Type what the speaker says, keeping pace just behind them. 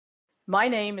My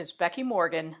name is Becky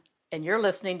Morgan, and you're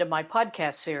listening to my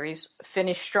podcast series,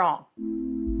 Finish Strong.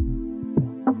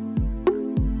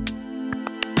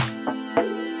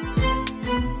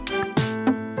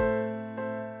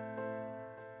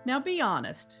 Now be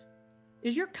honest,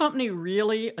 is your company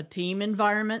really a team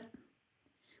environment?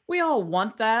 We all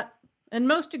want that, and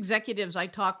most executives I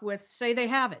talk with say they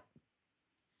have it.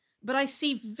 But I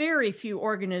see very few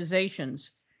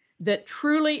organizations that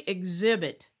truly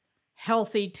exhibit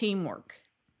healthy teamwork.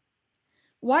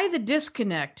 Why the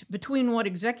disconnect between what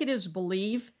executives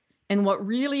believe and what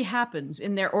really happens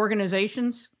in their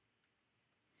organizations?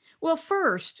 Well,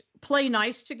 first, play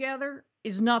nice together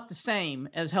is not the same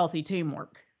as healthy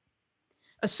teamwork.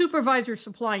 A supervisor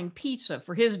supplying pizza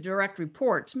for his direct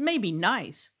reports may be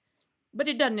nice, but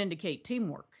it doesn't indicate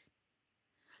teamwork.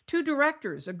 Two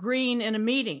directors agreeing in a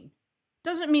meeting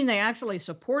doesn't mean they actually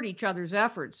support each other's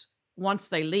efforts once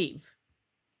they leave.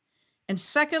 And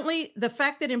secondly, the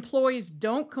fact that employees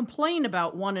don't complain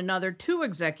about one another to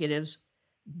executives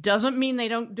doesn't mean they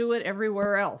don't do it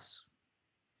everywhere else.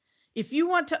 If you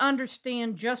want to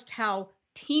understand just how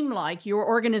team-like your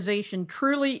organization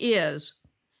truly is,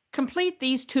 complete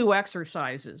these two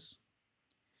exercises.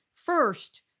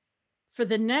 First, for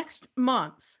the next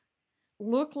month,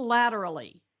 look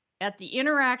laterally at the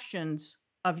interactions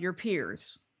of your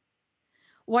peers.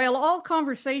 While all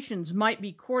conversations might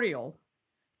be cordial,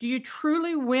 do you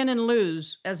truly win and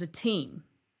lose as a team?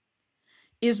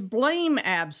 Is blame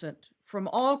absent from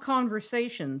all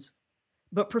conversations,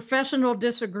 but professional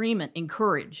disagreement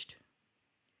encouraged?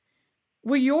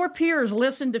 Will your peers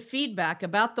listen to feedback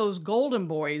about those golden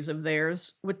boys of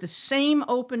theirs with the same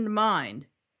open mind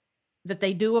that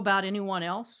they do about anyone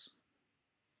else?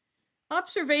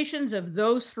 Observations of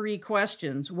those three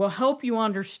questions will help you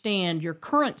understand your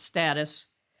current status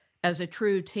as a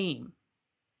true team.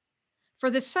 For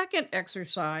the second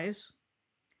exercise,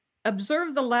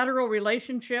 observe the lateral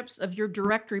relationships of your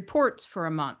direct reports for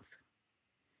a month.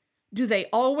 Do they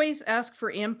always ask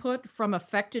for input from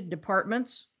affected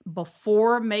departments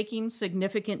before making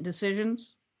significant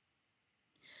decisions?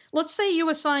 Let's say you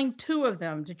assign two of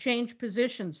them to change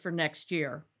positions for next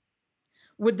year.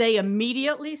 Would they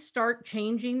immediately start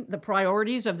changing the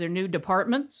priorities of their new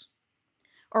departments?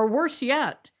 Or worse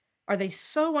yet, are they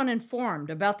so uninformed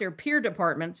about their peer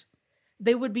departments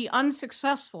they would be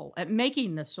unsuccessful at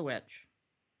making the switch?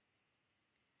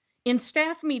 In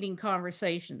staff meeting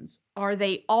conversations, are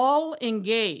they all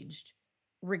engaged,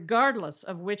 regardless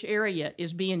of which area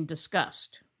is being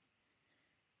discussed?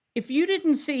 If you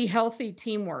didn't see healthy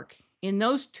teamwork in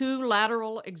those two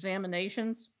lateral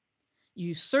examinations,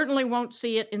 you certainly won't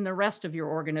see it in the rest of your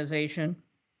organization.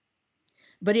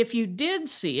 But if you did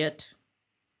see it,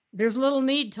 there's little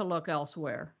need to look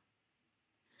elsewhere.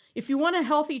 If you want a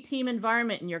healthy team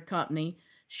environment in your company,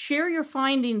 share your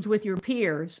findings with your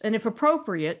peers and, if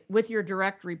appropriate, with your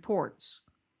direct reports.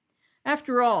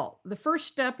 After all, the first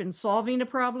step in solving a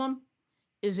problem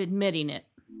is admitting it.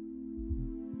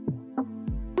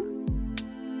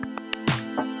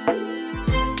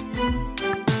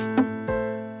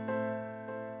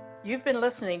 You've been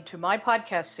listening to my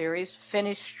podcast series,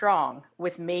 Finish Strong,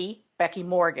 with me, Becky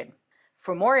Morgan.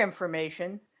 For more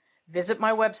information, visit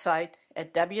my website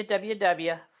at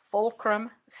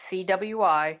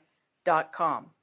www.fulcrumcwi.com.